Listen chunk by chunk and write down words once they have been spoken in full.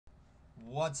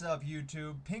What's up,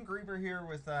 YouTube? Pink Reaper here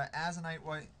with Azonite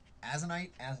White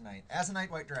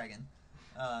Dragon.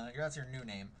 That's your new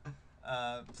name.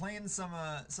 Playing some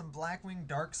Blackwing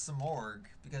Dark Simorgh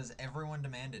because everyone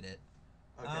demanded it.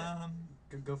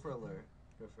 Okay. Go for a lure.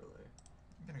 Go for a lure.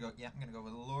 I'm gonna go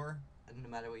with a lure. And no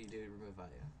matter what you do, remove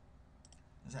value.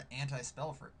 Is that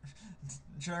anti-spell for?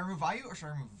 Should I remove value or should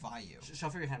I remove value?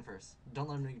 Shuffle your hand first. Don't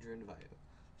let him know you drew into value.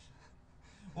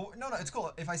 Well, no, it's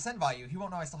cool. If I send value, he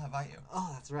won't know I still have value.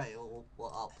 Oh, that's right. Well,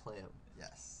 I'll play him.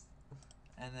 Yes.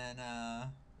 And then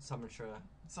Summon Shura.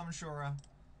 Summon Shura.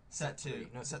 Set 2.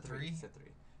 No, set 3. Set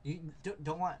 3. You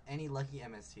don't want any lucky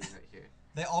MSTs right here.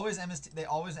 They always MST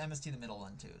the middle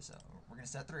one too. So we're gonna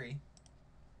set 3.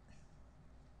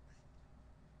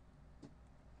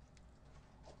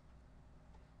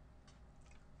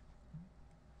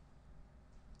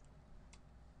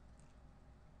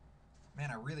 Man,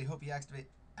 I really hope he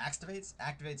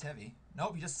activates heavy.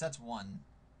 Nope, he just sets 1.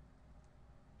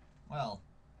 Well,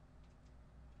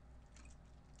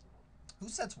 who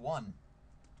sets 1?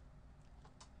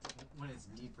 When it's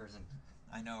deep prison.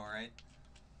 I know, right?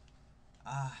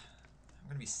 I'm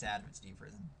gonna be sad if it's deep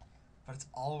prison, but it's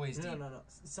always deep. No.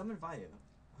 Summon value.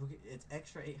 It's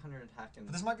extra 800 attack.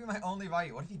 But this might be my only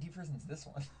value. What if he deep prisons this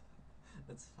one?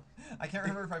 That's fine. I can't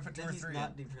remember if I put 2 or 3. He's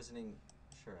not deep prisoning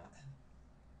Shura.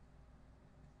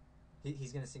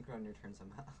 He's gonna synchro on your turn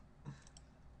somehow.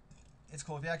 It's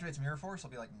cool. If he activates Mirror Force,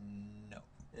 I'll be like, no.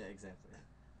 Yeah, exactly.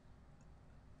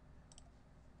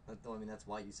 I mean, that's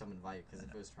why you summon value, because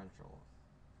if it was torrential,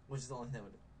 which is the only thing that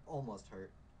would almost hurt.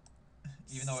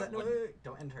 Even though it wouldn't.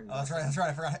 Don't enter. Oh, that's right.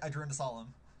 I forgot. I drew into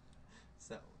Solemn.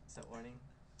 Set warning.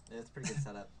 Yeah, it's a pretty good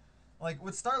setup. Like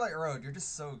with Starlight Road, you're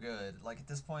just so good. Like at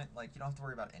this point, like you don't have to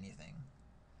worry about anything.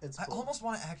 It's cool. I almost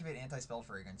want to activate Anti-Spell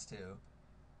Fragrance too.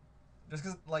 Just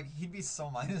because, like, he'd be so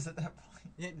minus at that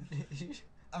point. Yeah.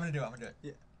 I'm gonna do it.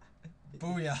 Yeah.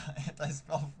 Booyah!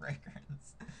 Anti-Spell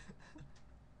Fragrance.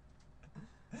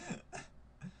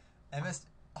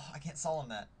 Oh, I can't Solemn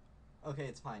that. Okay,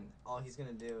 it's fine. All he's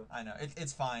gonna do. I know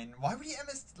it's fine. Why would he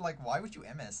MS? Like, why would you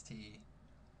MST?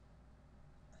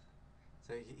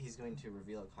 So he's going to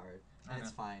reveal a card, and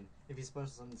it's fine. If he special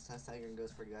summons Test Tiger and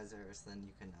goes for Geyserus, then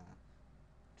you can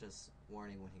just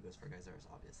warning when he goes for Geyserus,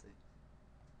 obviously.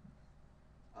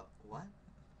 What?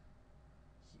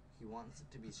 He wants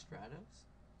it to be Stratos?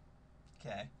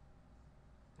 Okay.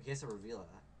 He has to reveal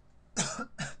that.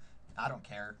 I don't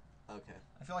care. Okay.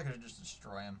 I feel like I should just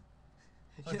destroy him.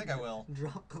 So I think I will.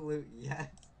 Drop the loot, yes.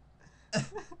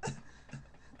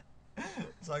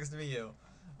 Sucks to be you.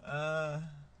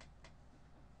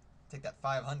 Take that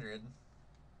 500.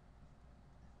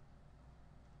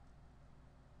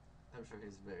 I'm sure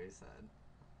he's very sad.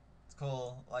 It's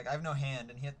cool. Like, I have no hand,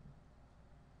 and he had...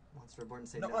 Wants Reborn to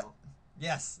say no. no. What?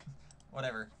 Yes.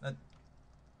 Whatever. Got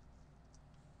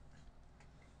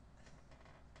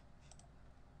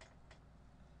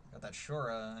that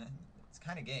Shura. It's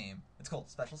kind of game. It's cool.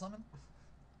 Special summon?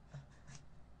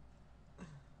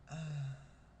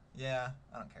 Yeah,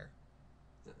 I don't care.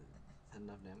 Is that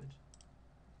enough damage?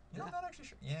 You know, I'm not actually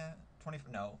sure. Yeah, 20.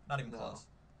 No, not even close.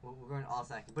 We're going all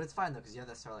stacking, but it's fine though because you have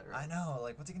that Starlight Road. I know.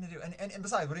 Like, what's he gonna do? And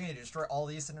besides, what are you gonna do? Destroy all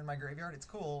these sitting in my graveyard? It's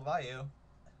cool. Value.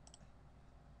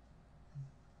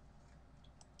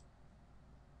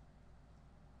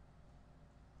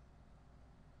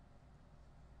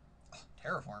 Oh,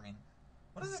 terraforming.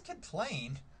 What is this kid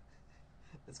playing?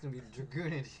 It's gonna be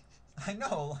Dragoonity. I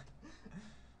know.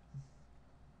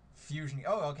 Fusion.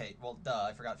 Oh, okay. Well, duh.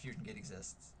 I forgot Fusion Gate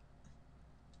exists.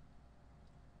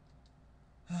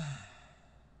 I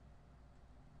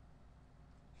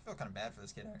feel kind of bad for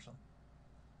this kid, actually.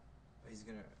 He's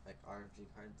gonna, like, RFG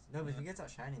cards. No, but if he gets out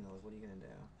shining those, what are you gonna do?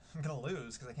 I'm gonna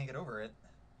lose because I can't get over it.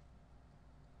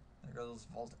 There goes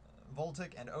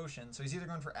Voltic and Ocean. So he's either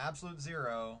going for Absolute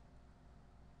Zero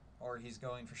or he's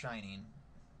going for Shining.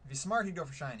 If he's smart, he'd go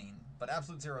for Shining. But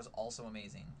Absolute Zero is also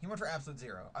amazing. He went for Absolute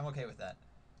Zero. I'm okay with that.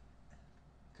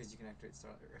 Because you can activate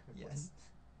Starlight Road. Yes.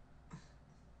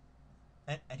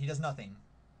 and he does nothing.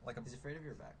 Like He's afraid of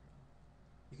your back.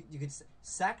 You could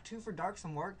sack 2 for Dark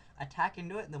Simorgh, attack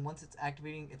into it, and then once it's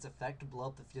activating its effect to blow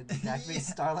up the field, deactivate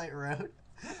Starlight Road,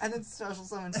 and then special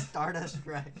summon Stardust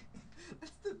Dragon.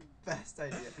 That's the best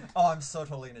idea. Oh, I'm so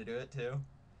totally gonna do it too.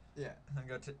 Yeah. I'm gonna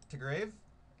go to grave.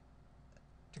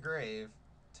 To grave.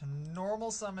 To normal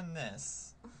summon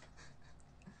this.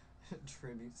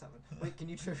 Tribute summon. Wait, can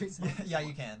you tribute summon? Yeah,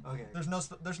 you can. Okay.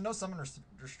 There's no summon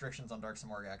restrictions on Dark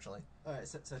Simorgh actually. Alright,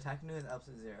 so attack into with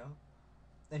Absolute Zero.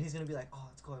 Then he's gonna be like, oh,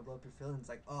 it's cool, I blow up your field, and it's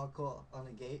like, oh, cool, on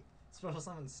the gate. Special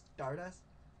summon Stardust.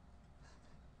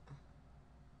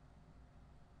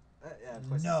 Yeah, of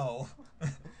course. No.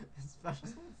 Special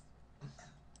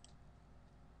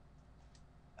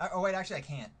Oh wait, actually I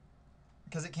can't,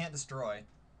 because it can't destroy.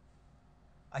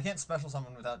 I can't special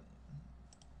summon without.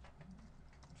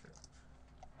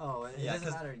 Oh, it Yeah,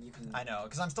 doesn't matter. You can. I know,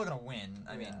 because I'm still gonna win.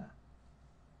 I mean,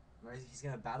 Or he's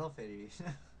gonna battle fade you.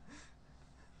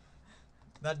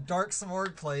 that Dark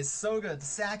Simorgh plays so good.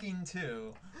 Sacking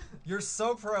 2. You're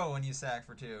so pro when you sack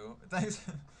for 2. Thanks.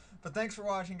 But thanks for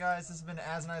watching, guys. This has been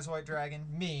As an Ice White Dragon,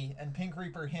 me, and Pink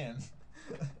Reaper him.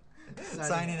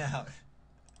 Signing out.